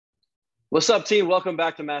What's up, team? Welcome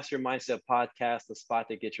back to Master Your Mindset Podcast, the spot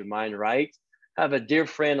that gets your mind right. I have a dear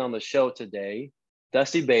friend on the show today,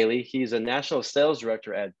 Dusty Bailey. He's a national sales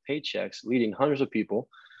director at Paychex, leading hundreds of people,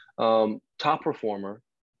 top performer,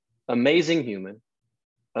 amazing human,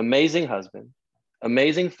 amazing husband,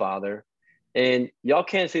 amazing father. And y'all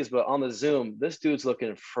can't see this, but on the Zoom, this dude's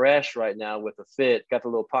looking fresh right now with a fit. Got the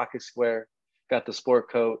little pocket square, got the sport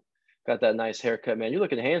coat, got that nice haircut. Man, you're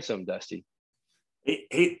looking handsome, Dusty.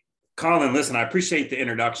 Hey, Colin, listen, I appreciate the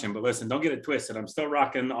introduction, but listen, don't get it twisted. I'm still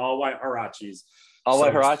rocking the all white Huaraches. All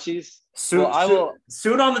white Huaraches? Suit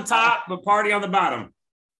on the top, but party on the bottom.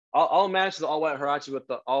 I'll match the all white Huarache with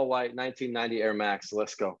the all white 1990 Air Max.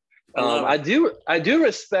 Let's go. I do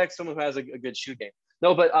respect someone who has a good shoe game.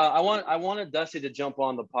 No, but I wanted Dusty to jump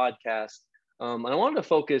on the podcast, and I wanted to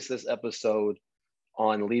focus this episode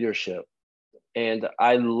on leadership. And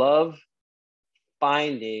I love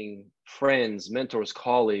finding friends, mentors,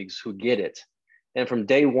 colleagues who get it. And from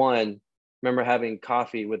day one, remember having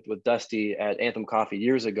coffee with Dusty at Anthem Coffee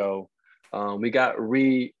years ago. We got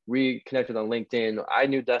reconnected on LinkedIn. I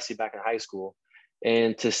knew Dusty back in high school,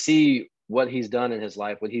 and to see what he's done in his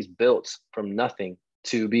life, what he's built from nothing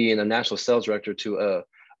to being a national sales director to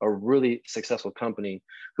a really successful company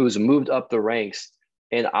who's moved up the ranks.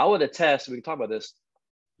 And I would attest, we can talk about this,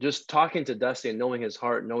 just talking to Dusty and knowing his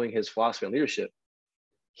heart, knowing his philosophy on leadership,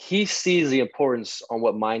 he sees the importance on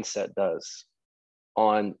what mindset does,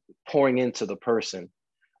 on pouring into the person,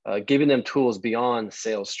 giving them tools beyond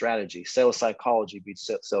sales strategy. Sales psychology beats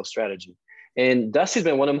sales strategy. And Dusty's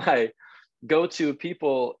been one of my go-to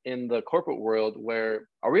people in the corporate world. Where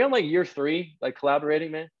are we on, like year 3, like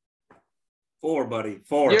collaborating, man? 4, buddy.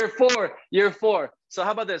 4. Year four. So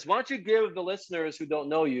how about this? Why don't you give the listeners who don't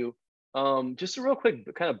know you just a real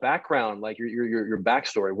quick kind of background, like your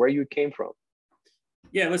backstory, where you came from?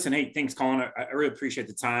 Yeah, listen, hey, thanks, Colin. I really appreciate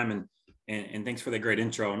the time and thanks for the great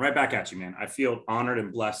intro. And right back at you, man. I feel honored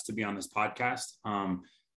and blessed to be on this podcast.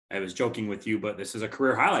 I was joking with you, but this is a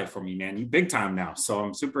career highlight for me, man. You big time now. So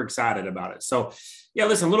I'm super excited about it. So yeah,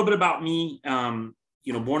 listen, a little bit about me, born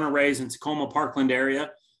and raised in Tacoma, Parkland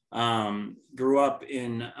area. Grew up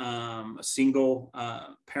in a single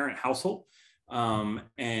parent household.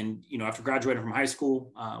 After graduating from high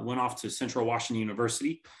school, went off to Central Washington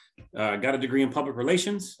University, got a degree in public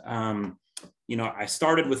relations. I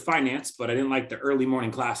started with finance, but I didn't like the early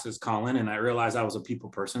morning classes, Colin, and I realized I was a people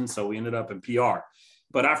person. So we ended up in PR.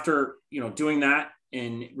 But after, doing that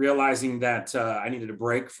and realizing that I needed a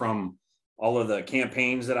break from all of the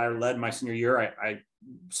campaigns that I led my senior year, I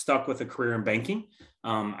stuck with a career in banking.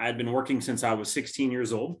 I had been working since I was 16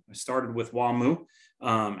 years old. I started with WAMU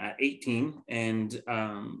at 18, and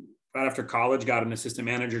right after college, got an assistant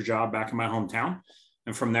manager job back in my hometown.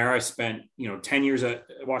 And from there, I spent 10 years at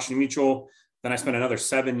Washington Mutual. Then I spent another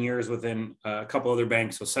 7 years within a couple other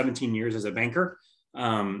banks, so 17 years as a banker.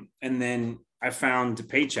 And then I found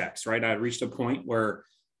Paychex, right? I reached a point where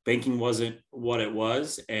banking wasn't what it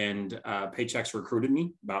was, and Paychex recruited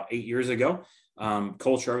me about 8 years ago.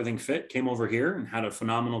 Culture, everything fit, came over here and had a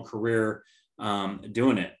phenomenal career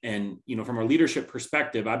doing it. And, from a leadership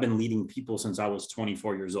perspective, I've been leading people since I was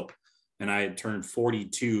 24 years old, and I had turned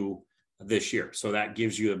 42 this year. So that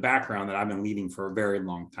gives you a background that I've been leading for a very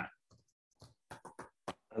long time.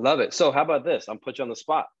 I love it. So how about this? I'm put you on the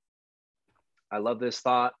spot. I love this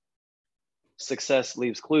thought. Success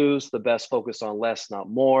leaves clues. The best focus on less,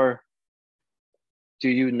 not more. Do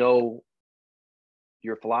you know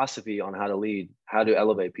your philosophy on how to lead, how to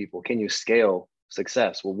elevate people? Can you scale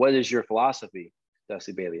success? Well, what is your philosophy,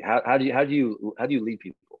 Dusty Bailey? How do you lead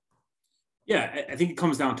people? Yeah, I think it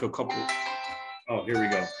comes down to a couple. Oh, here we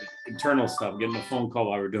go. Internal stuff. Getting a phone call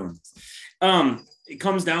while we're doing this. It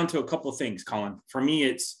comes down to a couple of things, Colin. For me,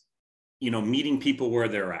 it's meeting people where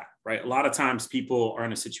they're at. Right. A lot of times, people are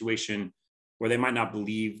in a situation where they might not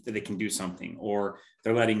believe that they can do something, or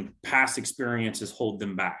they're letting past experiences hold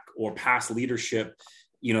them back, or past leadership,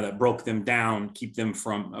 that broke them down, keep them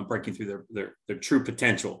from breaking through their true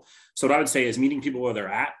potential. So what I would say is meeting people where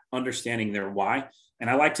they're at, understanding their why. And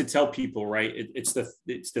I like to tell people, right, it's the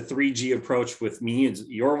 3G approach with me. It's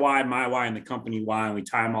your why, my why, and the company why, and we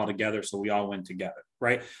tie them all together so we all win together,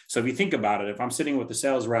 right? So if you think about it, if I'm sitting with a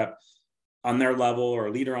sales rep on their level, or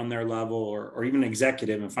a leader on their level, or even an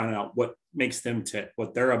executive, and finding out what makes them tick,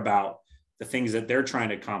 what they're about, the things that they're trying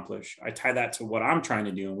to accomplish, I tie that to what I'm trying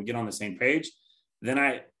to do, and we get on the same page. Then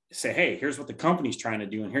I say, hey, here's what the company's trying to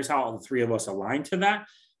do, and here's how all the three of us align to that.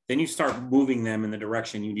 Then you start moving them in the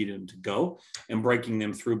direction you need them to go and breaking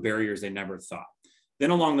them through barriers they never thought.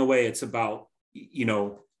 Then along the way, it's about,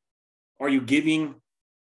 are you giving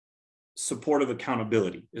supportive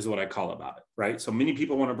accountability is what I call about it, right? So many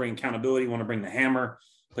people want to bring accountability, want to bring the hammer,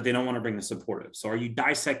 but they don't want to bring the supportive. So are you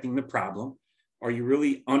dissecting the problem? Are you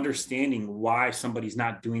really understanding why somebody's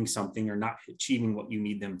not doing something or not achieving what you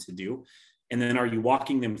need them to do? And then are you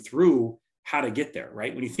walking them through how to get there,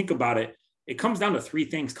 right? When you think about it, it comes down to three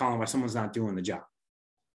things, Colin, why someone's not doing the job.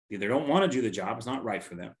 Either they don't want to do the job, it's not right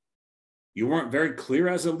for them. You weren't very clear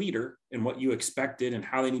as a leader in what you expected and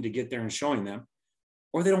how they need to get there and showing them,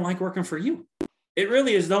 or they don't like working for you. It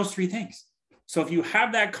really is those three things. So if you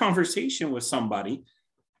have that conversation with somebody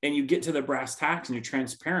and you get to the brass tacks and you're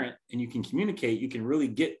transparent and you can communicate, you can really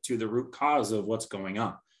get to the root cause of what's going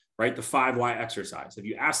on, right? The 5 why exercise. If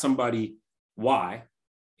you ask somebody why,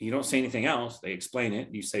 you don't say anything else, they explain it,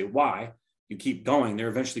 you say why, you keep going, they're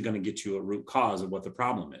eventually going to get you a root cause of what the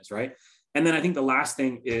problem is, right? And then I think the last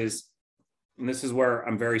thing is, and this is where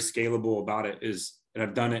I'm very scalable about it, is, and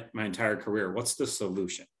I've done it my entire career, what's the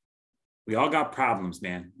solution? We all got problems,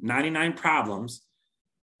 man. 99 problems,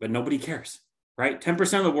 but nobody cares, right?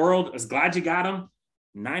 10% of the world is glad you got them.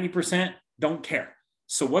 90% don't care.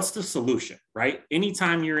 So what's the solution, right?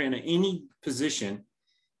 Anytime you're in any position,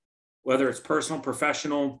 whether it's personal,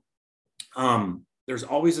 professional, there's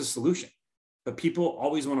always a solution. But people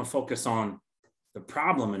always want to focus on the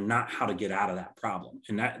problem and not how to get out of that problem.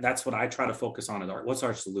 And that's what I try to focus on, is what's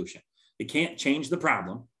our solution? It can't change the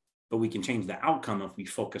problem, but we can change the outcome if we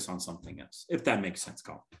focus on something else, if that makes sense,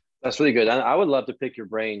 Colin. That's really good. I would love to pick your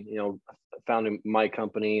brain, founding my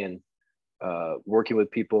company and working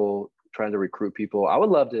with people, trying to recruit people. I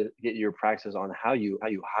would love to get your practice on how you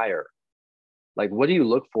hire. Like, what do you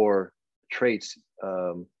look for, traits,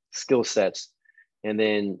 skill sets? And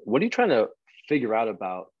then what are you trying to figure out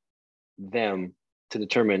about them to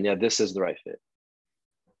determine, this is the right fit?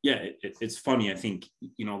 Yeah, it's funny. I think,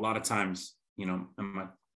 a lot of times, and my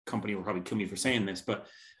company will probably kill me for saying this, but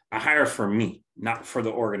I hire for me, not for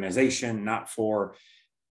the organization, not for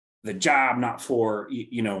the job, not for,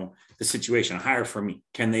 the situation. I hire for me.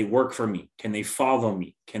 Can they work for me? Can they follow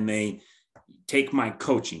me? Can they take my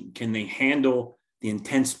coaching? Can they handle the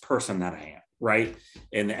intense person that I am, right?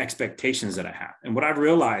 And the expectations that I have. And what I've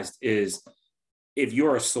realized is, if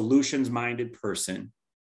you're a solutions-minded person,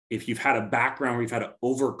 if you've had a background where you've had to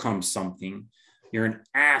overcome something, you're an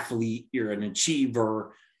athlete, you're an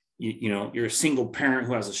achiever, you're a single parent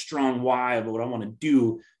who has a strong why of what I want to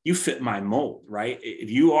do, you fit my mold, right? If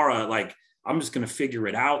you are I'm just going to figure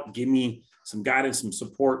it out, give me some guidance, some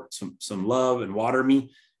support, some love, and water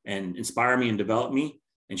me and inspire me and develop me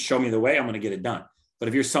and show me the way, I'm going to get it done. But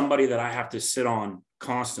if you're somebody that I have to sit on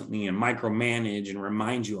constantly and micromanage and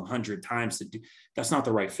remind you 100 times to do, that's not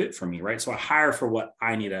the right fit for me, right? So I hire for what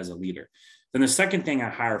I need as a leader. Then the second thing I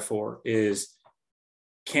hire for is,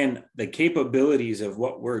 can the capabilities of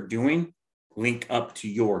what we're doing link up to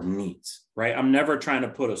your needs, right? I'm never trying to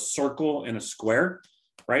put a circle in a square,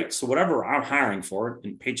 right? So whatever I'm hiring for,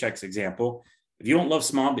 in Paycheck's example, if you don't love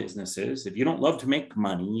small businesses, if you don't love to make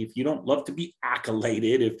money, if you don't love to be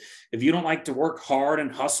accoladed, if you don't like to work hard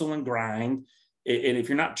and hustle and grind, and if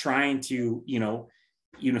you're not trying to,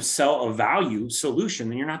 sell a value solution,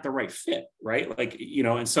 then you're not the right fit, right?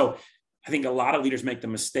 And so I think a lot of leaders make the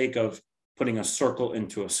mistake of putting a circle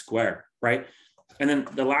into a square, right? And then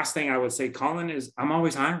the last thing I would say, Colin, is I'm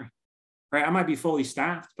always hiring, right? I might be fully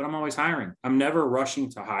staffed, but I'm always hiring. I'm never rushing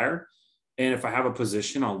to hire. And if I have a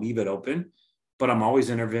position, I'll leave it open, but I'm always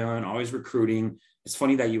interviewing, always recruiting. It's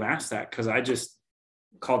funny that you asked that, because I just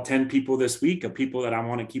called 10 people this week of people that I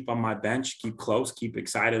want to keep on my bench, keep close, keep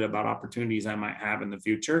excited about opportunities I might have in the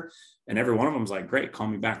future. And every one of them is like, great, call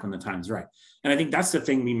me back when the time's right. And I think that's the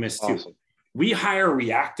thing we miss too. Awesome. We hire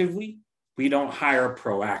reactively. We don't hire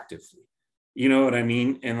proactively. You know what I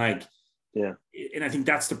mean? And and I think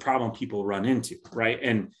that's the problem people run into, right?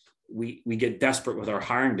 And we get desperate with our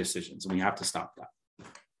hiring decisions, and we have to stop that.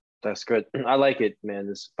 That's good. I like it, man.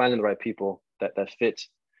 It's finding the right people that fit.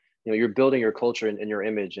 You're building your culture and your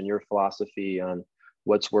image and your philosophy on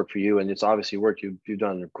what's worked for you. And it's obviously worked. You've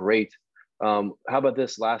done great. How about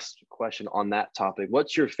this last question on that topic?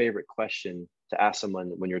 What's your favorite question to ask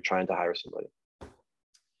someone when you're trying to hire somebody?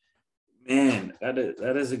 Man, that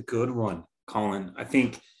is a good one, Colin. I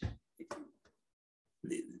think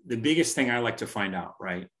the biggest thing I like to find out,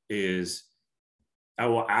 right, is I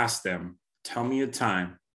will ask them, tell me a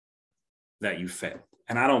time that you failed.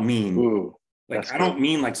 And I don't mean, I don't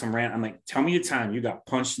mean like some rant. I'm like, tell me a time you got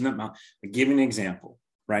punched in the mouth. Give me an example,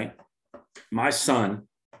 right? My son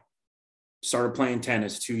started playing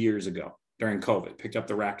tennis 2 years ago during COVID, picked up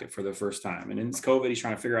the racket for the first time. And in this COVID, he's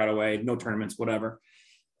trying to figure out a way, no tournaments, whatever.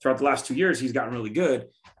 Throughout the last 2 years, he's gotten really good.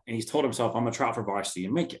 And he's told himself, I'm going to try out for varsity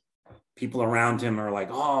and make it. people around him are like,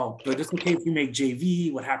 oh, but it's okay if you make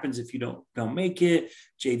JV. What happens if you don't make it?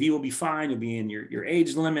 JV will be fine. You'll be in your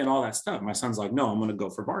age limit, all that stuff. My son's like, no, I'm going to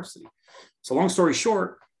go for varsity. So long story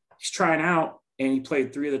short, he's trying out and he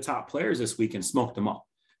played 3 of the top players this week and smoked them up.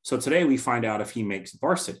 So today we find out if he makes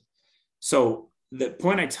varsity. So the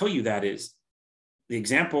point I tell you that is the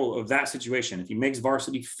example of that situation. If he makes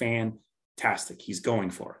varsity, fantastic. He's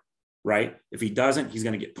going for it, right? If he doesn't, he's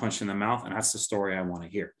going to get punched in the mouth. And that's the story I want to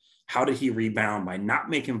hear. How did he rebound by not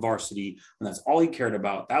making varsity when that's all he cared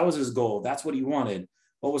about? That was his goal. That's what he wanted.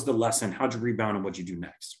 What was the lesson? How'd you rebound and what'd you do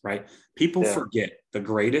next, right? People forget the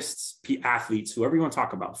greatest athletes, whoever you want to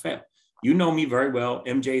talk about, fail. You know me very well.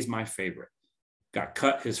 MJ's my favorite. Got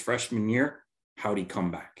cut his freshman year. How'd he come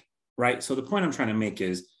back, right? So the point I'm trying to make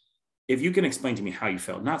is, if you can explain to me how you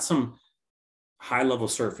felt, not some high level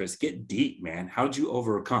surface, get deep, man. How did you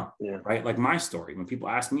overcome, right? Like my story. When people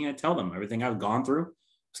ask me, I tell them everything I've gone through.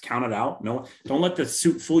 It's counted out. No, don't let the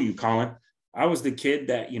suit fool you, Colin. I was the kid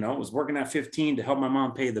that, was working at 15 to help my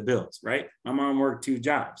mom pay the bills, right? My mom worked 2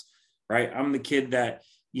 jobs, right? I'm the kid that,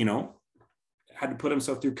 had to put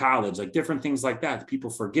himself through college, like different things like that people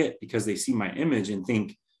forget because they see my image and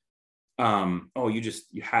think, oh, you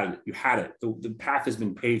had it. The path has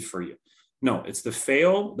been paved for you. No, it's the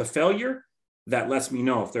failure that lets me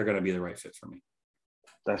know if they're going to be the right fit for me.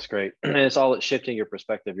 That's great. And it's all shifting your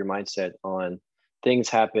perspective, your mindset on things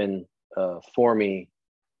happen for me,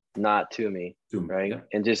 not to me, right? Yeah.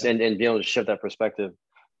 And just and being able to shift that perspective.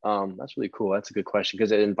 That's really cool. That's a good question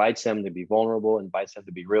because it invites them to be vulnerable, invites them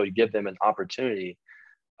to be real. You give them an opportunity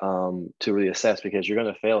to really assess because you're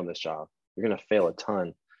going to fail in this job. You're going to fail a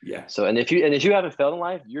ton. Yeah. So and if you haven't failed in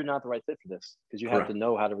life, you're not the right fit for this because you have to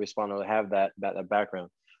know how to respond or have that background.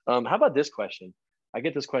 How about this question? I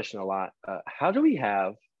get this question a lot. How do we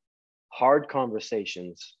have hard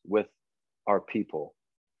conversations with our people?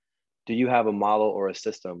 Do you have a model or a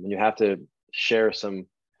system when you have to share some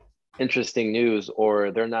interesting news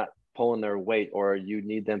or they're not pulling their weight or you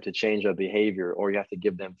need them to change a behavior or you have to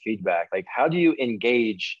give them feedback? Like, how do you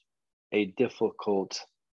engage a difficult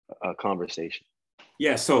conversation?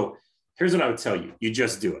 Yeah. So here's what I would tell you. You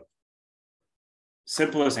just do it.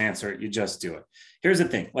 Simplest answer, you just do it. Here's the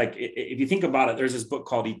thing. Like, if you think about it, there's this book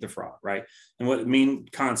called Eat the Frog, right? And what the main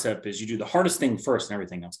concept is you do the hardest thing first and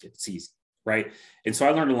everything else gets easy, right? And so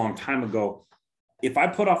I learned a long time ago, if I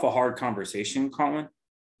put off a hard conversation, Colin,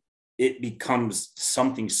 it becomes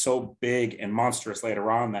something so big and monstrous later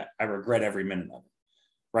on that I regret every minute of it,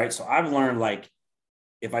 right? So I've learned, like,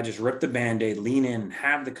 if I just rip the Band-Aid, lean in and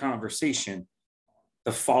have the conversation,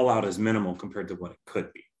 the fallout is minimal compared to what it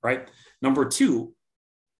could be, right? Number 2,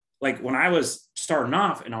 like when I was starting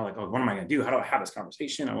off and I'm like, oh, what am I going to do? How do I have this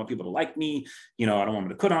conversation? I want people to like me. I don't want them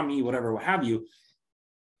to quit on me, whatever, what have you.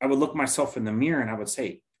 I would look myself in the mirror and I would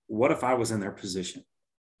say, what if I was in their position?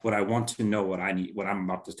 Would I want to know what I need, what I'm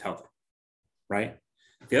about to tell them, right?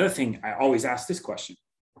 The other thing, I always ask this question: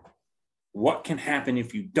 what can happen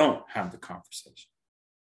if you don't have the conversation,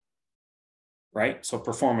 right? So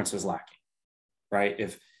performance is lacking, right?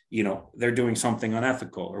 If, they're doing something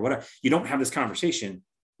unethical or whatever, you don't have this conversation,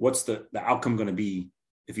 what's the outcome going to be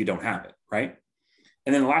if you don't have it, right?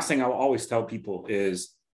 And then the last thing I will always tell people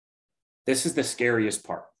is, this is the scariest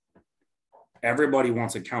part. Everybody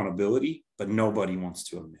wants accountability, but nobody wants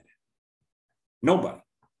to admit it. Nobody,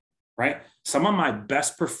 right? Some of my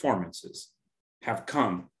best performances have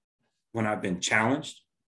come when I've been challenged,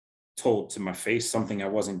 told to my face something I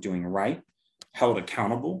wasn't doing right, held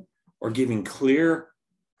accountable, or giving clear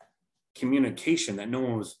communication that no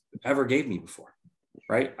one was ever gave me before,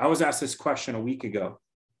 right? I was asked this question a week ago: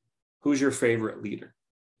 who's your favorite leader?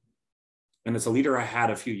 And it's a leader I had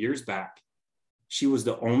a few years back. She was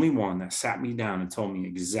the only one that sat me down and told me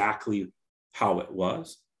exactly how it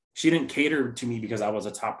was. She didn't cater to me because I was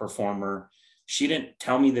a top performer. She didn't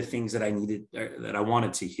tell me the things that I needed, that I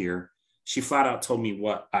wanted to hear. She flat out told me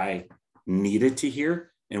what I needed to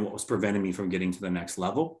hear and what was preventing me from getting to the next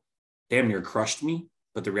level. Damn near crushed me,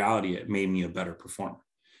 but the reality, it made me a better performer.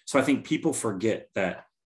 So I think people forget that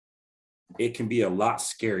it can be a lot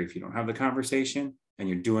scary if you don't have the conversation and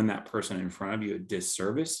you're doing that person in front of you a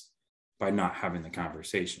disservice by not having the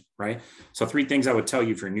conversation, right? So 3 things I would tell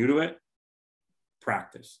you if you're new to it: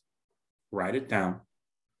 practice, write it down,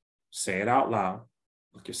 say it out loud,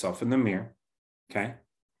 look yourself in the mirror, okay?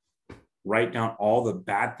 Write down all the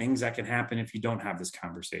bad things that can happen if you don't have this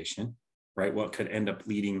conversation, right? What could end up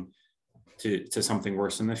leading to something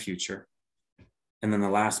worse in the future. And then the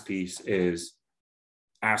last piece is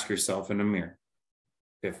ask yourself in the mirror,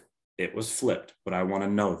 if it was flipped, would I want to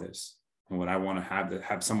know this? And would I want to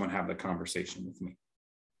have someone have the conversation with me?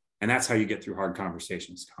 And that's how you get through hard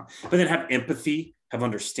conversations. But then have empathy, have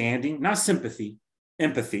understanding, not sympathy,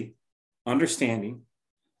 empathy, understanding.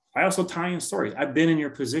 I also tie in stories. I've been in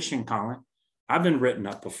your position, Colin. I've been written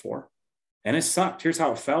up before and it sucked. Here's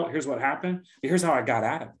how it felt. Here's what happened. Here's how I got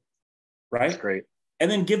out of it. Right? That's great. And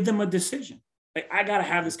then give them a decision. Like, I got to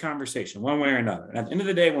have this conversation one way or another. And at the end of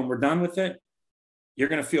the day, when we're done with it, you're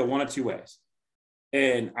going to feel one of two ways.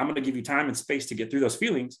 And I'm going to give you time and space to get through those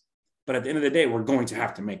feelings. But at the end of the day, we're going to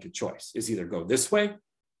have to make a choice. It's either go this way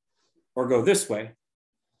or go this way.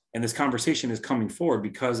 And this conversation is coming forward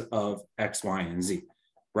because of X, Y, and Z,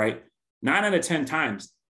 right? 9 out of 10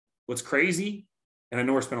 times, what's crazy, and I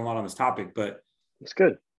know we're spending a lot on this topic, but it's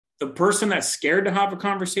good. The person that's scared to have a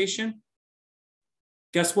conversation,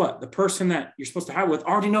 guess what? The person that you're supposed to have with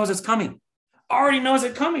already knows it's coming, already knows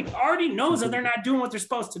that they're not doing what they're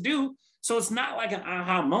supposed to do. So it's not like an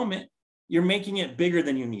aha moment. You're making it bigger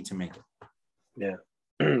than you need to make it. Yeah.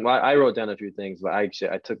 Well, I wrote down a few things, but I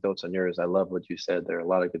took notes on yours. I love what you said. There are a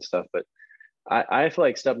lot of good stuff, but I feel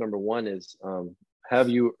like step number one is have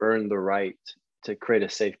you earned the right to create a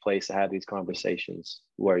safe place to have these conversations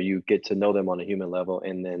where you get to know them on a human level,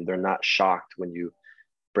 and then they're not shocked when you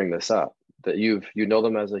bring this up, that you know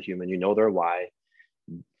them as a human, you know their why.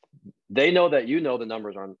 They know that you know the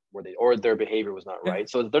numbers aren't where they, or their behavior was not right.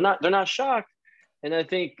 So they're not shocked. And I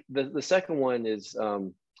think the second one is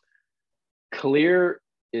clear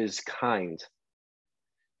is kind.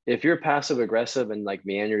 If you're passive aggressive and like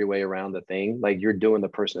meander your way around the thing, like you're doing the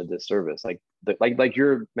person a disservice. Like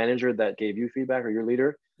your manager that gave you feedback, or your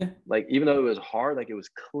leader, like even though it was hard, like it was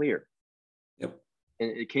clear. Yep.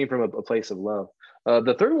 And it came from a place of love.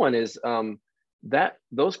 The third one is that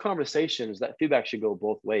those conversations, that feedback should go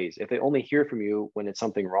both ways. If they only hear from you when it's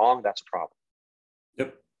something wrong, that's a problem.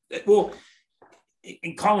 Yep. Well,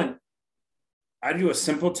 and Colin, I do a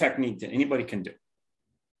simple technique that anybody can do.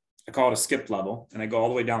 I call it a skip level, and I go all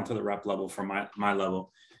the way down to the rep level from my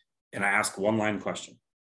level, and I ask one line question.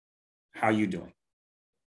 How you doing?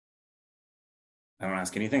 I don't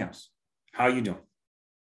ask anything else. How you doing?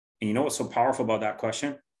 And you know what's so powerful about that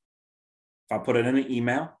question? If I put it in an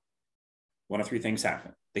email, one of three things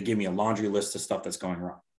happen. They give me a laundry list of stuff that's going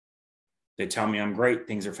wrong. They tell me I'm great,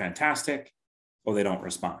 things are fantastic, or they don't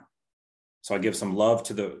respond. So I give some love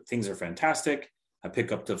to the things are fantastic. I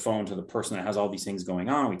pick up the phone to the person that has all these things going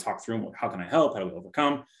on. We talk through them. How can I help? How do we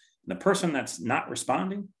overcome? And the person that's not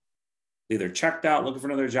responding, either checked out, looking for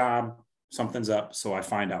another job, something's up. So I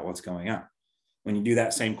find out what's going on. When you do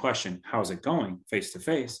that same question, how's it going face to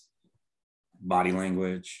face, body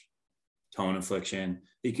language, tone inflection,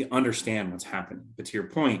 you can understand what's happening. But to your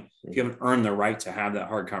point, if you haven't earned the right to have that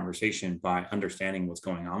hard conversation by understanding what's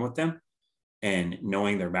going on with them and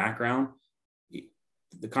knowing their background,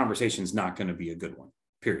 the conversation is not going to be a good one,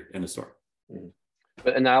 period, end of story.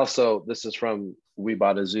 And also, this is from We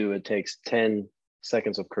Bought a Zoo. It takes 10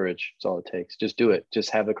 seconds of courage. That's all it takes. Just do it. Just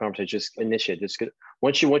have the conversation. Just initiate.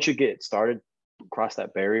 Once you get started, cross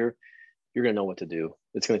that barrier, you're going to know what to do.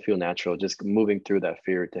 It's going to feel natural, just moving through that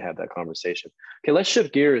fear to have that conversation. Okay, let's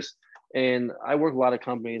shift gears. And I work with a lot of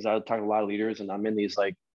companies. I talk to a lot of leaders, and I'm in these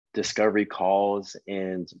like discovery calls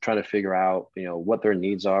and trying to figure out, what their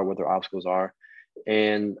needs are, what their obstacles are.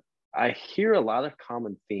 And I hear a lot of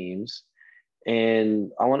common themes,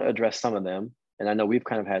 and I want to address some of them. And I know we've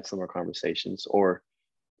kind of had similar conversations or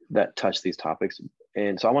that touch these topics.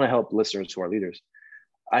 And so I want to help listeners who are leaders.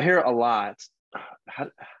 I hear a lot,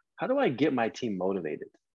 how do I get my team motivated?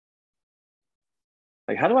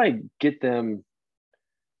 Like, how do I get them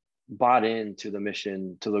bought into the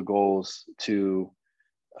mission, to the goals, to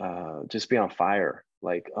just be on fire?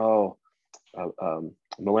 Like,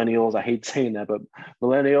 millennials, I hate saying that, but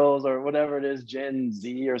millennials or whatever it is, Gen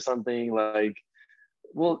Z or something, like,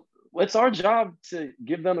 well, it's our job to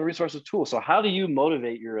give them the resources, tools. So how do you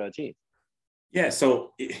motivate your team? Yeah,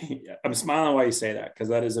 so I'm smiling while you say that, because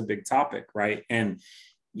that is a big topic, right? And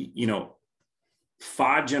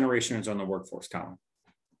 5 generations on the workforce, Colin.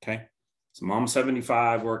 Okay, so mom's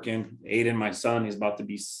 75 working, Aiden, my son, he's about to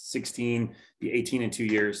be 16, be 18 in 2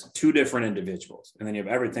 years, 2 different individuals, and then you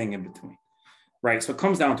have everything in between. Right. So it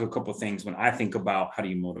comes down to a couple of things when I think about how do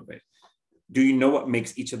you motivate? Do you know what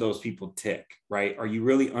makes each of those people tick? Right. Are you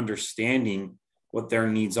really understanding what their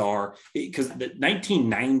needs are? Because the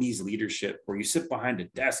 1990s leadership where you sit behind a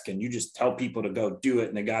desk and you just tell people to go do it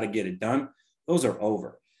and they got to get it done, those are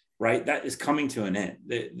over. Right. That is coming to an end.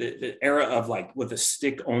 The era of like with a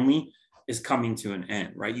stick only is coming to an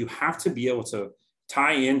end. Right. You have to be able to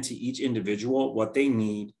tie into each individual what they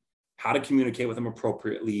need, how to communicate with them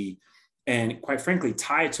appropriately, and quite frankly,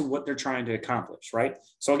 tie it to what they're trying to accomplish, right?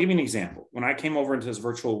 So I'll give you an example. When I came over into this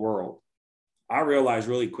virtual world, I realized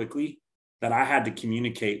really quickly that I had to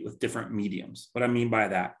communicate with different mediums. What I mean by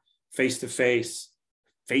that, face-to-face,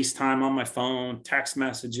 FaceTime on my phone, text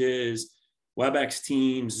messages, WebEx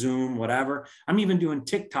Teams, Zoom, whatever. I'm even doing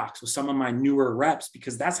TikToks with some of my newer reps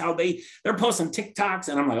because that's how they're posting TikToks.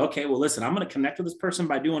 And I'm like, okay, well, listen, I'm going to connect with this person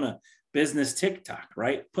by doing a business TikTok,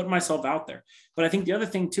 right? Putting myself out there. But I think the other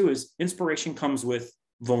thing too is inspiration comes with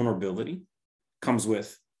vulnerability, comes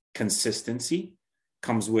with consistency,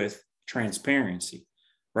 comes with transparency,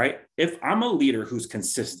 right? If I'm a leader who's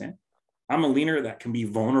consistent, I'm a leader that can be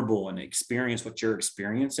vulnerable and experience what you're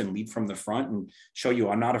experiencing and lead from the front and show you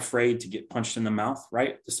I'm not afraid to get punched in the mouth,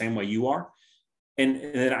 right? The same way you are. And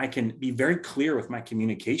then I can be very clear with my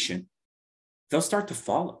communication. They'll start to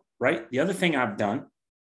follow, right? The other thing I've done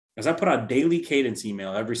is I put out a daily cadence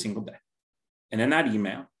email every single day. And in that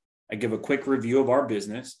email, I give a quick review of our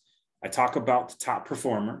business. I talk about the top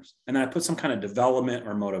performers, and then I put some kind of development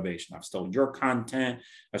or motivation. I've stole your content,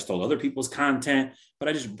 I've stole other people's content, but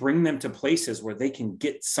I just bring them to places where they can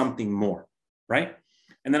get something more, right?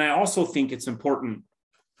 And then I also think it's important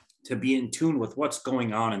to be in tune with what's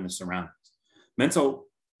going on in the surroundings. Mental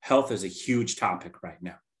health is a huge topic right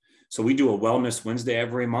now. So we do a Wellness Wednesday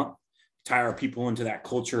every month, tie our people into that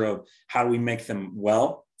culture of how do we make them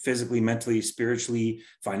well, physically, mentally, spiritually,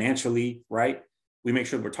 financially, right? We make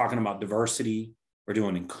sure we're talking about diversity. We're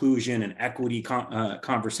doing inclusion and equity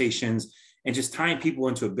conversations and just tying people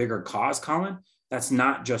into a bigger cause, Colin. That's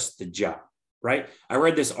not just the job, right? I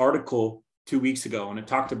read this article 2 weeks ago and it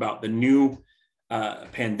talked about the new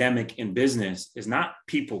pandemic in business is not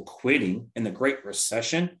people quitting in the Great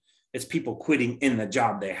Recession. It's people quitting in the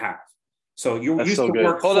job they have. So you used so to good.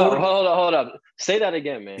 work. Hold up. Say that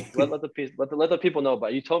again, man. Let the people know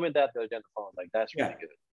about it. You told me that the other day on the phone. Like, that's really good.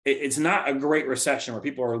 It's not a great recession where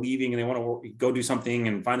people are leaving and they want to go do something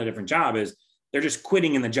and find a different job. Is they're just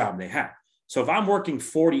quitting in the job they have. So if I'm working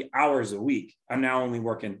 40 hours a week, I'm now only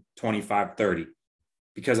working 25, 30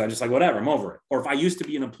 because I'm just like, whatever, I'm over it. Or if I used to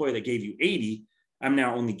be an employee that gave you 80, I'm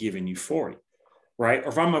now only giving you 40, right? Or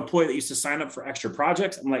if I'm an employee that used to sign up for extra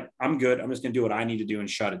projects, I'm like, I'm good. I'm just going to do what I need to do and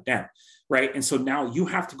shut it down, right? And so now you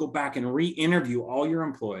have to go back and re-interview all your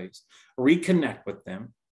employees, reconnect with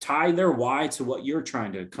them, tie their why to what you're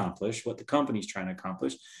trying to accomplish, what the company's trying to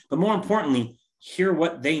accomplish, but more importantly, hear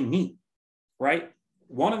what they need, right?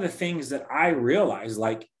 One of the things that I realized,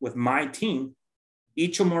 like with my team,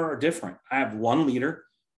 each of them are different. I have one leader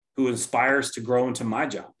who inspires to grow into my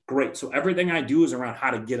job. Great. So everything I do is around how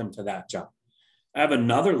to get them to that job. I have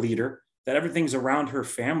another leader that everything's around her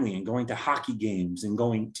family and going to hockey games and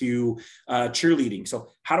going to cheerleading. So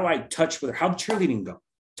how do I touch with her? How'd cheerleading go?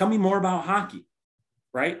 Tell me more about hockey.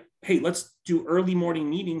 Right? Hey, let's do early morning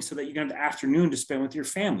meetings so that you can have the afternoon to spend with your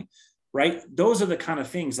family, right? Those are the kind of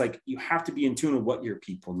things like you have to be in tune with what your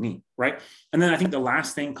people need, right? And then I think the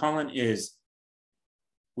last thing, Colin, is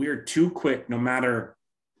we are too quick, no matter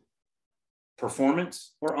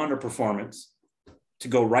performance or underperformance, to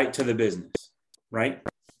go right to the business, right?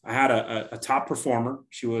 I had a top performer.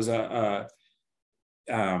 She was a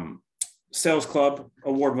sales club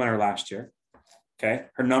award winner last year. Okay.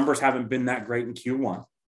 Her numbers haven't been that great in Q1.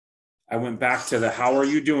 I went back to the how are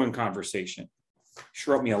you doing conversation.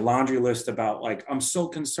 She wrote me a laundry list about like, I'm so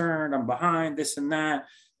concerned, I'm behind this and that,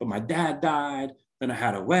 but my dad died. Then I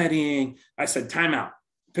had a wedding. I said, time out.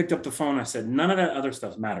 Picked up the phone. I said, none of that other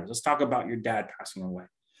stuff matters. Let's talk about your dad passing away.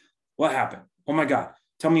 What happened? Oh my God.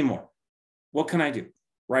 Tell me more. What can I do?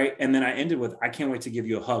 Right. And then I ended with, I can't wait to give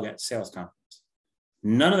you a hug at sales conference.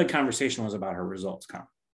 None of the conversation was about her results, Colin.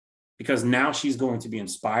 Because now she's going to be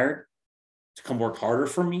inspired to come work harder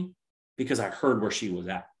for me because I heard where she was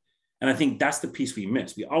at. And I think that's the piece we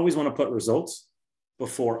miss. We always want to put results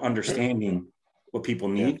before understanding what people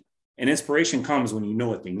need. Yeah. And inspiration comes when you know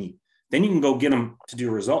what they need. Then you can go get them to do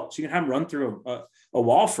results. You can have them run through a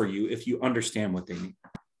wall for you if you understand what they need.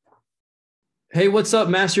 Hey, what's up,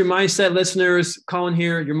 Master Mindset listeners? Colin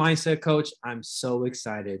here, your mindset coach. I'm so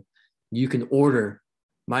excited. You can order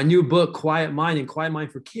my new book, Quiet Mind and Quiet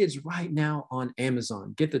Mind for Kids, right now on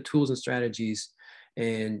Amazon. Get the tools and strategies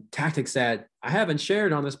and tactics that I haven't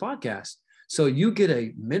shared on this podcast. So you get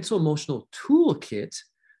a mental emotional toolkit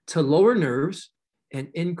to lower nerves and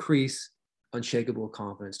increase unshakable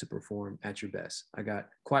confidence to perform at your best. I got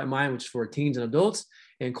Quiet Mind, which is for teens and adults,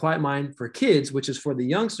 and Quiet Mind for Kids, which is for the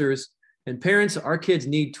youngsters and parents. Our kids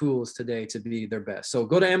need tools today to be their best. So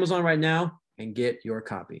go to Amazon right now and get your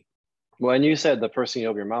copy. Well, and you said the first thing you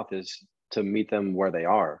open your mouth is to meet them where they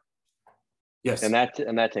are. Yes. And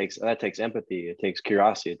that takes empathy. It takes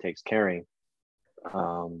curiosity. It takes caring.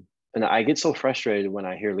 And I get so frustrated when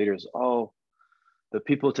I hear leaders, oh, the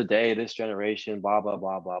people today, this generation, blah, blah,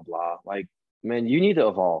 blah, blah, blah. Like, man, you need to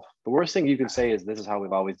evolve. The worst thing you can say is this is how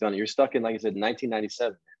we've always done it. You're stuck in, like I said,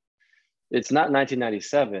 1997. It's not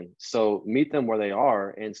 1997. So meet them where they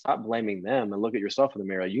are and stop blaming them and look at yourself in the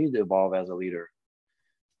mirror. You need to evolve as a leader.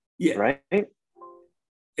 Yeah. Right?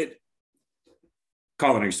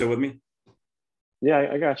 Colin, are you still with me? Yeah,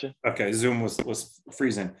 I got you. Okay, Zoom was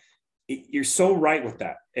freezing. You're so right with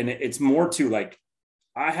that. And it's more to like,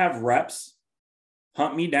 I have reps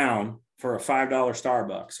hunt me down for a $5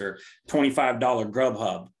 Starbucks or $25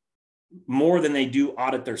 Grubhub more than they do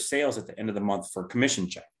audit their sales at the end of the month for a commission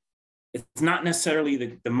check. It's not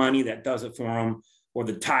necessarily the money that does it for them or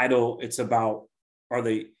the title. It's about, are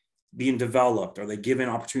they being developed? Are they given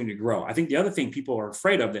opportunity to grow? I think the other thing people are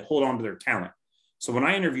afraid of, they hold on to their talent. So when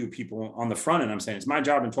I interview people on the front end, I'm saying, it's my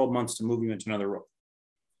job in 12 months to move you into another role.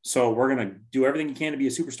 So we're going to do everything you can to be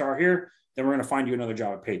a superstar here. Then we're going to find you another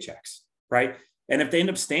job at Paychex, right? And if they end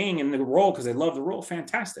up staying in the role because they love the role,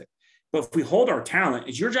 fantastic. But if we hold our talent,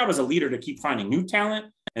 it's your job as a leader to keep finding new talent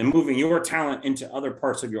and moving your talent into other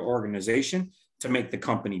parts of your organization to make the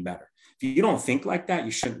company better. If you don't think like that,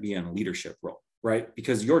 you shouldn't be in a leadership role, right?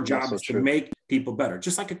 Because your job is to make people better,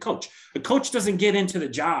 just like a coach. A coach doesn't get into the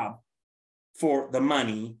job for the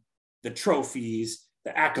money, the trophies,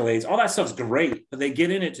 the accolades. All that stuff's great, but they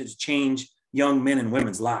get in it to change young men and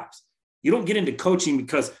women's lives. You don't get into coaching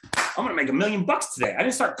because I'm going to make $1 million today. I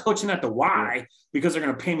didn't start coaching at the Y because they're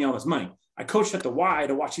going to pay me all this money. I coached at the Y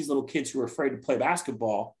to watch these little kids who are afraid to play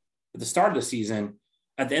basketball at the start of the season,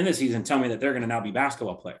 at the end of the season, tell me that they're going to now be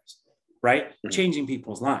basketball players, right? Mm-hmm. Changing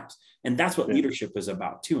people's lives. And that's what leadership is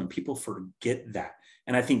about too. And people forget that.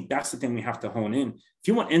 And I think that's the thing we have to hone in. If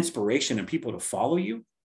you want inspiration and people to follow you,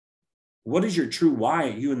 what is your true why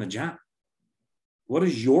at you in the job? What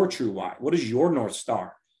is your true why? What is your North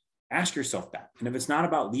Star? Ask yourself that. And if it's not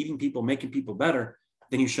about leading people, making people better,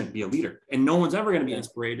 then you shouldn't be a leader. And no one's ever going to be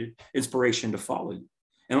inspiration to follow you.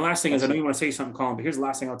 And the last thing is, I know you want to say something, Colin, but here's the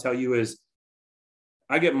last thing I'll tell you is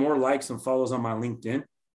I get more likes and follows on my LinkedIn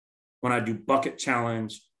when I do bucket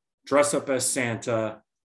challenge, dress up as Santa,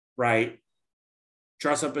 right?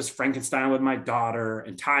 Dress up as Frankenstein with my daughter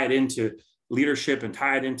and tie it into leadership and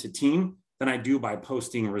tie it into team than I do by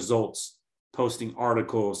posting results, posting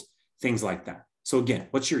articles, things like that. So again,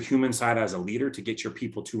 what's your human side as a leader to get your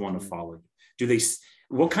people to want to follow you?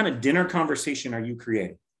 What kind of dinner conversation are you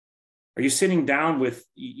creating? Are you sitting down with,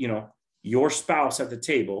 your spouse at the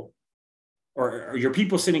table, or are your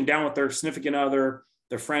people sitting down with their significant other,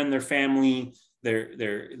 their friend, their family,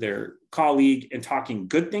 their colleague, and talking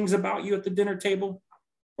good things about you at the dinner table?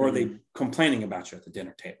 Or are they complaining about you at the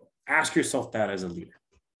dinner table? Ask yourself that as a leader.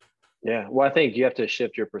 Yeah. Well, I think you have to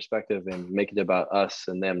shift your perspective and make it about us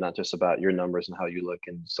and them, not just about your numbers and how you look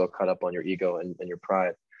and so caught up on your ego and your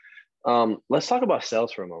pride. Let's talk about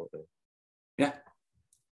sales for a moment. Yeah.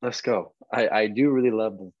 Let's go. I do really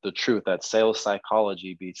love the truth that sales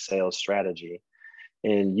psychology beats sales strategy.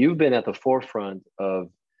 And you've been at the forefront of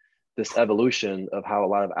this evolution of how a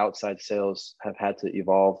lot of outside sales have had to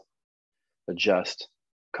evolve, adjust.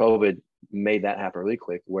 COVID made that happen really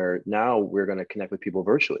quick, where now we're going to connect with people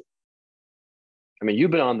virtually. I mean,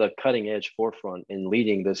 you've been on the cutting edge forefront in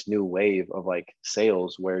leading this new wave of like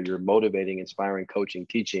sales where you're motivating, inspiring, coaching,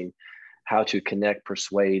 teaching how to connect,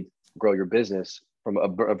 persuade, grow your business from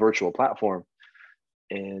a virtual platform.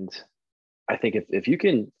 And I think if you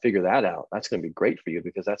can figure that out, that's going to be great for you,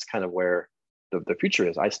 because that's kind of where the future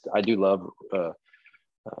is. I do love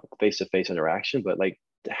face-to-face interaction, but like,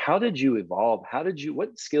 how did you evolve?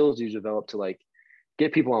 What skills did you develop to like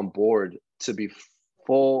get people on board to be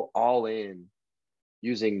full all in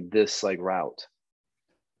using this like route?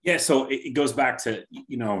 Yeah. So it goes back to,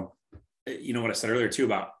 what I said earlier too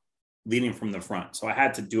about leading from the front. So I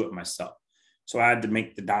had to do it myself. So I had to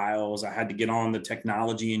make the dials. I had to get on the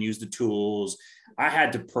technology and use the tools. I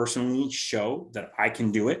had to personally show that I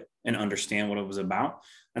can do it and understand what it was about.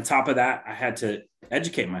 On top of that, I had to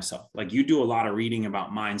educate myself. Like you do a lot of reading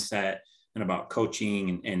about mindset and about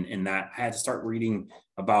coaching and that. I had to start reading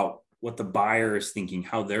about what the buyer is thinking,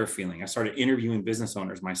 how they're feeling. I started interviewing business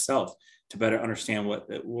owners myself to better understand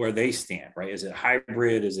where they stand, right? Is it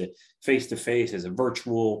hybrid? Is it face-to-face? Is it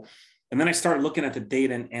virtual? And then I started looking at the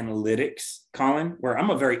data and analytics, Colin, where I'm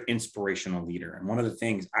a very inspirational leader. And one of the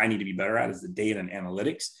things I need to be better at is the data and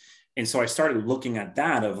analytics. And so I started looking at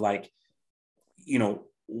that of like,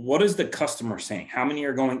 what is the customer saying? How many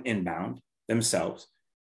are going inbound themselves?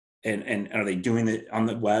 And are they doing it on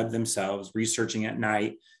the web themselves, researching at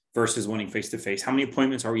night versus wanting face-to-face? How many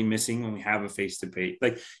appointments are we missing when we have a face-to-face?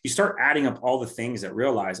 Like you start adding up all the things that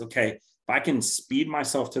realize, okay, if I can speed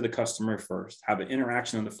myself to the customer first, have an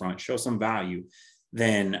interaction in the front, show some value,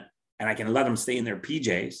 then and I can let them stay in their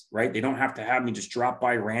PJs, right? They don't have to have me just drop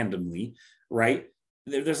by randomly, right?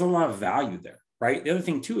 There's a lot of value there, right? The other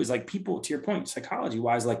thing too is like people, to your point, psychology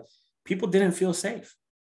wise, like people didn't feel safe.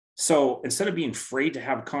 So instead of being afraid to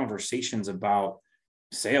have conversations about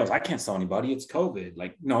sales, I can't sell anybody, it's COVID.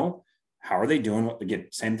 Like, no, how are they doing? What again,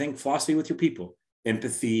 same thing, philosophy with your people,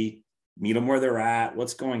 empathy, meet them where they're at,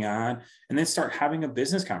 what's going on, and then start having a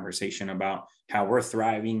business conversation about how we're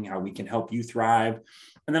thriving, how we can help you thrive.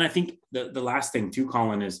 And then I think the last thing too,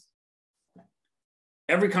 Colin, is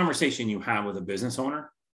every conversation you have with a business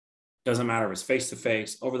owner, doesn't matter if it's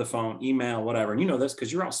face-to-face, over the phone, email, whatever, and you know this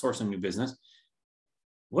because you're outsourcing new business.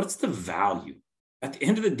 What's the value? At the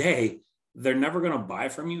end of the day, they're never going to buy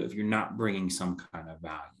from you if you're not bringing some kind of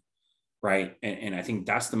value, right? And I think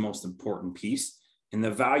that's the most important piece. And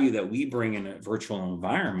the value that we bring in a virtual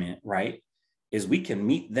environment, right, is we can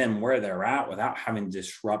meet them where they're at without having to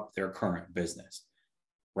disrupt their current business,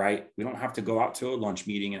 right? We don't have to go out to a lunch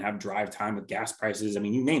meeting and have drive time with gas prices. I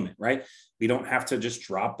mean, you name it, right? We don't have to just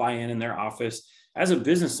drop by in their office. As a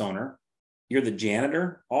business owner, you're the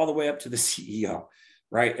janitor all the way up to the CEO,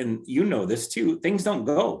 right? And you know this too. Things don't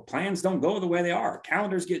go, plans don't go the way they are.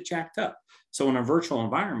 Calendars get jacked up. So in a virtual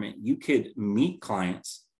environment, you could meet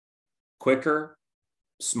clients quicker,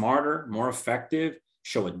 smarter, more effective,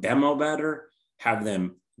 show a demo better, have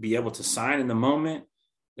them be able to sign in the moment.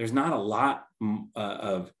 There's not a lot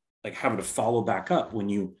of like having to follow back up when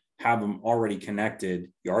you have them already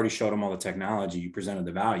connected. You already showed them all the technology, you presented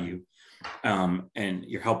the value, and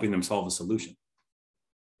you're helping them solve a solution.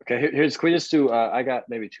 Okay, here's, can we just do, I got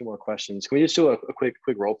maybe 2 more questions. Can we just do a quick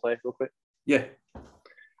role play real quick? Yeah.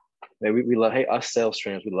 Man, we love, hey, us sales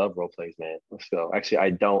trainers, we love role plays, man. Let's go. Actually,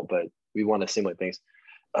 I don't, but we want to simulate things.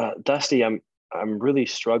 Dusty, I'm really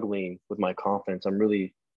struggling with my confidence. I'm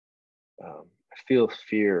really, I feel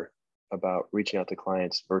fear about reaching out to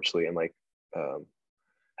clients virtually and like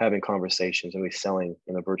having conversations and selling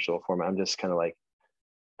in a virtual format. I'm just kind of like,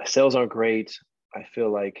 sales aren't great. I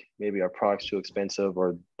feel like maybe our product's too expensive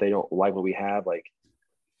or they don't like what we have. Like,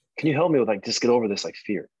 can you help me with like, just get over this like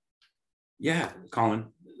fear? Yeah, Colin,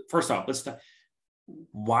 first off,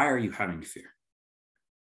 why are you having fear?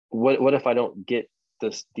 What if I don't get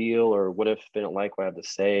this deal, or what if they don't like what I have to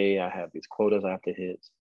say? I have these quotas I have to hit.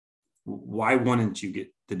 Why wouldn't you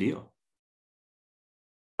get the deal?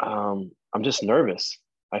 I'm just nervous.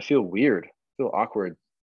 I feel weird. I feel awkward,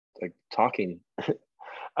 like talking.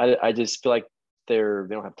 I just feel like they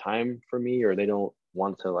don't have time for me, or they don't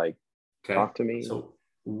want to like talk to me. So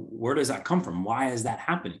where does that come from? Why is that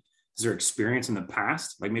happening? Is there experience in the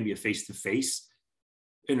past, like maybe a face-to-face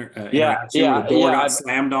interaction where the door got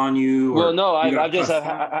slammed on you? Well, no, I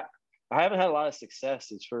haven't had a lot of success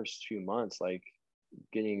these first few months, like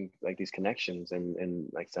getting like these connections and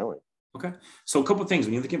like selling. Okay. So a couple of things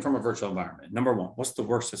when you're looking from a virtual environment. Number one, what's the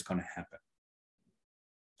worst that's going to happen?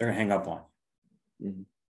 They're going to hang up on you. Mm-hmm.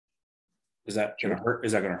 Is that going to hurt?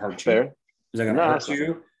 Is that going to hurt you? Fair. Is that going to hurt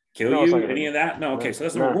you? Kill you? Any of that? No. Okay. So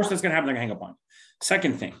that's the worst that's going to happen. They're going to hang up on you.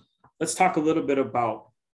 Second thing, let's talk a little bit about,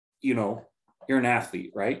 you're an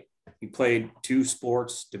athlete, right? You played 2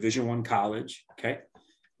 sports, Division I college. Okay.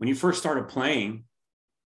 When you first started playing,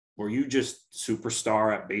 were you just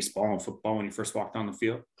superstar at baseball and football when you first walked on the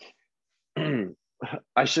field? You're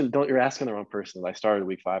asking the wrong person. I started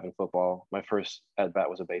week 5 in football. My first at bat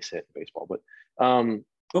was a base hit in baseball, but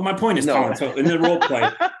my point is, no. Colin, so in the role play,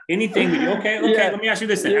 anything, okay, yeah. Let me ask you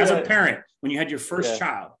this then. Yeah. As a parent, when you had your first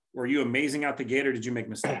child, were you amazing out the gate or did you make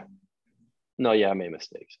mistakes? No, yeah, I made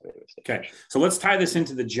mistakes. Okay, so let's tie this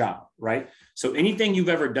into the job, right? So anything you've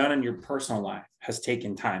ever done in your personal life has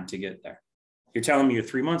taken time to get there. You're telling me you're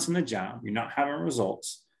 3 months in the job, you're not having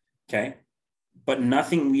results, okay? But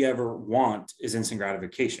nothing we ever want is instant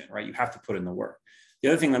gratification, right? You have to put in the work. The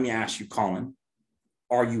other thing, let me ask you, Colin,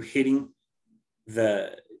 are you hitting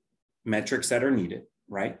the metrics that are needed,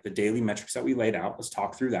 right? The daily metrics that we laid out. Let's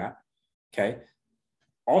talk through that, okay?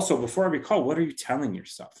 Also, before every call, what are you telling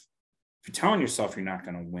yourself? If you're telling yourself you're not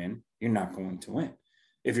going to win, you're not going to win.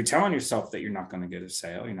 If you're telling yourself that you're not going to get a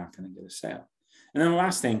sale, you're not going to get a sale. And then the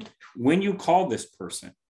last thing, when you call this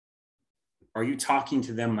person, are you talking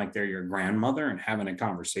to them like they're your grandmother and having a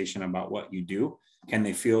conversation about what you do? Can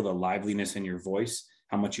they feel the liveliness in your voice,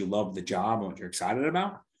 how much you love the job and what you're excited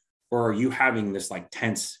about? Or are you having this like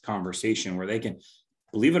tense conversation where they can,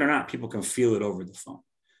 believe it or not, people can feel it over the phone.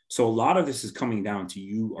 So a lot of this is coming down to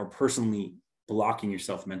you are personally blocking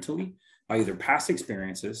yourself mentally by either past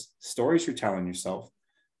experiences, stories you're telling yourself,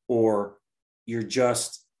 or you're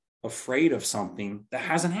just afraid of something that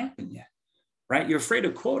hasn't happened yet, right? You're afraid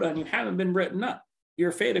of quota and you haven't been written up.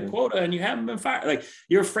 You're afraid of quota and you haven't been fired. Like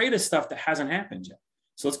you're afraid of stuff that hasn't happened yet.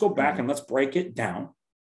 So let's go back and let's break it down.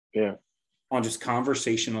 Yeah. On just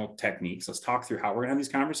conversational techniques. Let's talk through how we're going to have these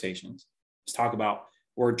conversations. Let's talk about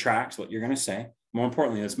word tracks, what you're going to say. More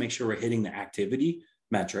importantly, let's make sure we're hitting the activity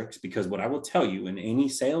metrics, because what I will tell you in any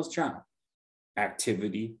sales job,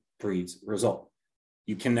 activity breeds result.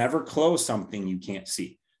 You can never close something you can't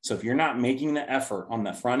see. So if you're not making the effort on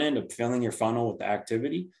the front end of filling your funnel with the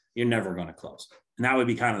activity, you're never going to close. And that would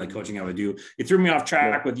be kind of the coaching I would do. You threw me off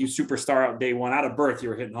track with you superstar out day one. Out of birth, you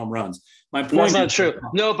were hitting home runs. My point That's not true.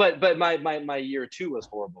 No, but my year 2 was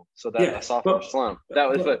horrible. So that sophomore slump. That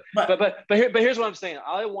was but here's what I'm saying.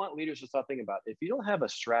 I want leaders to start thinking about, if you don't have a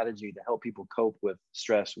strategy to help people cope with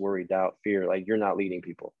stress, worry, doubt, fear, like, you're not leading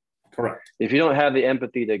people. Correct. If you don't have the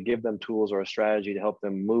empathy to give them tools or a strategy to help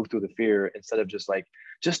them move through the fear, instead of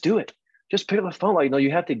just do it, just pick up the phone. Like, no,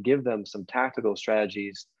 you have to give them some tactical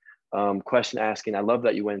strategies. Question asking. I love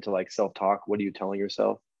that you went into self-talk. What are you telling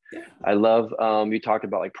yourself? Yeah. I love you talked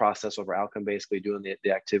about process over outcome, basically doing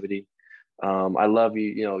the activity. I love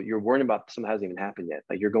you're worrying about something that hasn't even happened yet.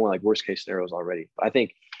 Like, you're going worst case scenarios already. I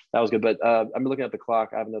think that was good. But I'm looking at the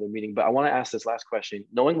clock. I have another meeting, but I want to ask this last question.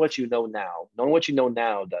 Knowing what you know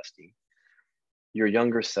now, Dusty, your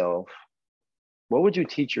younger self, what would you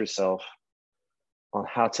teach yourself on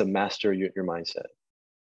how to master your mindset?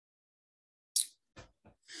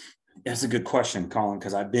 That's a good question, Colin,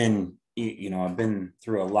 because I've been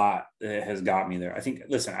through a lot that has got me there. I think,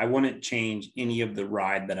 listen, I wouldn't change any of the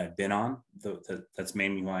ride that I've been on that's made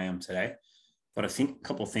me who I am today. But I think a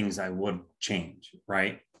couple of things I would change,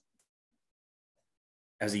 right?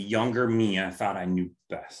 As a younger me, I thought I knew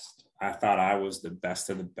best. I thought I was the best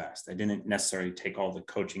of the best. I didn't necessarily take all the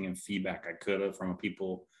coaching and feedback I could have from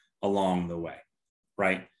people along the way,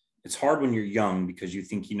 right? It's hard when you're young because you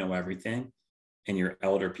think you know everything and your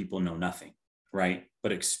elder people know nothing, right?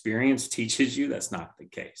 But experience teaches you that's not the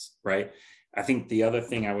case, right? I think the other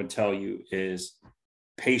thing I would tell you is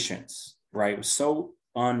patience, right? I was so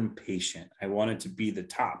impatient. I wanted to be the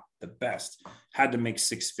top, the best, had to make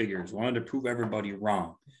 6 figures, wanted to prove everybody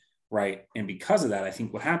wrong, right? And because of that, I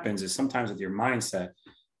think what happens is sometimes with your mindset,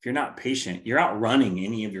 if you're not patient, you're outrunning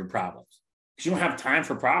any of your problems because you don't have time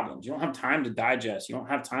for problems. You don't have time to digest. You don't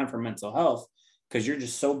have time for mental health because you're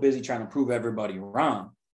just so busy trying to prove everybody wrong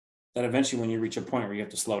that eventually when you reach a point where you have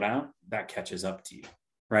to slow down, that catches up to you,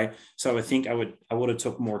 right? So I think I would have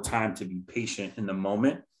took more time to be patient in the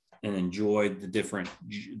moment and enjoy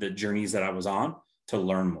the journeys that I was on to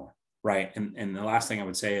learn more, right? And the last thing I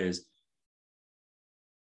would say is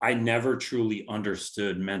I never truly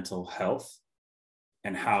understood mental health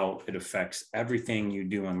and how it affects everything you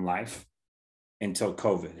do in life until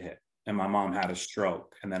COVID hit. And my mom had a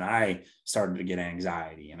stroke. And then I started to get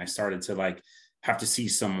anxiety and I started to have to see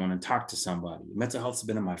someone and talk to somebody. Mental health has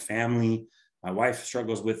been in my family. My wife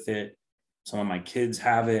struggles with it. Some of my kids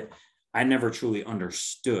have it. I never truly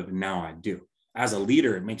understood. And now I do. As a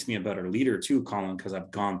leader, it makes me a better leader too, Colin, because I've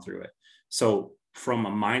gone through it. So from a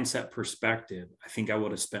mindset perspective, I think I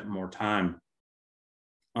would have spent more time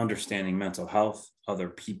understanding mental health, other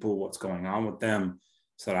people, what's going on with them,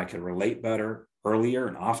 so that I could relate better earlier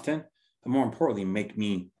and often, but more importantly, make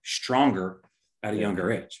me stronger at a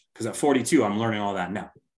younger age. Because at 42, I'm learning all that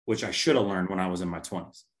now, which I should have learned when I was in my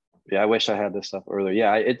 20s. Yeah, I wish I had this stuff earlier.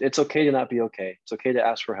 Yeah, it's okay to not be okay. It's okay to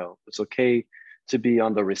ask for help. It's okay to be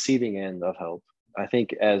on the receiving end of help. I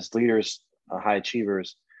think as leaders, high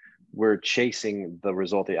achievers, we're chasing the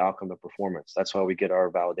result, the outcome, the performance. That's why we get our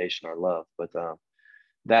validation, our love. But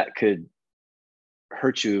that could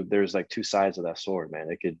hurt you. There's 2 sides of that sword, man.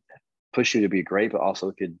 It could push you to be great, but also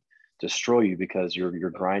it could destroy you because you're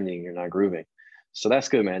grinding, you're not grooving. So that's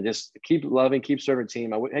good, man. Just keep loving, keep serving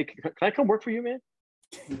team. Hey, can I come work for you, man?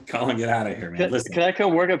 Colin, get out of here, man. Listen. Can I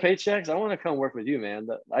come work at Paychex? I want to come work with you, man.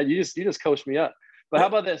 You just coached me up. But how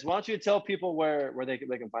about this? Why don't you tell people where they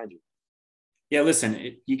can find you? Yeah,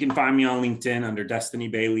 listen, you can find me on LinkedIn under Destiny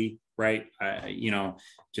Bailey, right?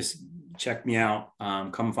 Just check me out.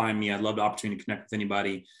 Come find me. I'd love the opportunity to connect with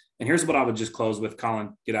anybody. And here's what I would just close with,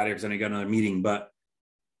 Colin, get out of here because I know you got another meeting. But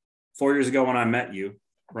 4 years ago when I met you,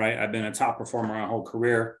 right, I've been a top performer my whole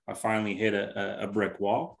career. I finally hit a brick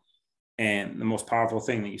wall. And the most powerful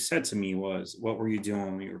thing that you said to me was, what were you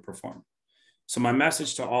doing when you were performing? So my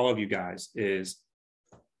message to all of you guys is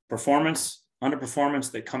performance,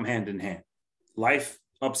 underperformance, they come hand in hand. Life,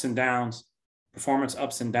 ups and downs, performance,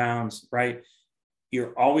 ups and downs, right?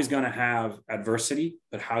 You're always going to have adversity,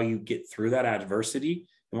 but how you get through that adversity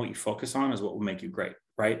and what you focus on is what will make you great,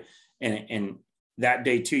 right? And that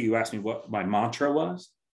day too, you asked me what my mantra was.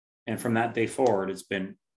 And from that day forward, it's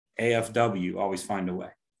been AFW, always find a way,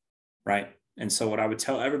 right? And so what I would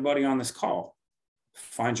tell everybody on this call,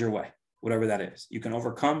 find your way, whatever that is. You can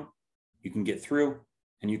overcome, you can get through,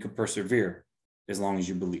 and you can persevere as long as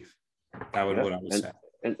you believe. That would what I would say.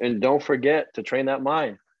 And don't forget to train that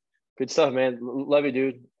mind. Good stuff, man. Love you,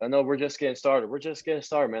 dude. I know we're just getting started. We're just getting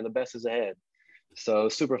started, man. The best is ahead. So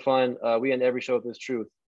super fun. We end every show with this truth,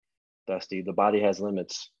 Dusty. The body has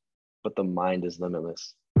limits, but the mind is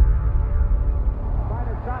limitless.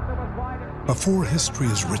 Before history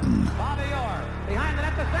is written,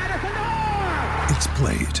 it's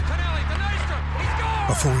played.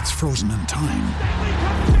 Before it's frozen in time,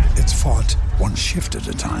 it's fought one shift at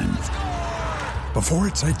a time. Before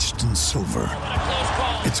it's etched in silver,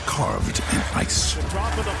 it's carved in ice.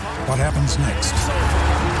 What happens next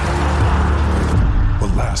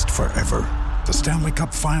will last forever. The Stanley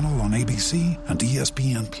Cup Final on ABC and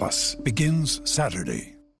ESPN Plus begins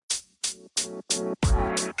Saturday.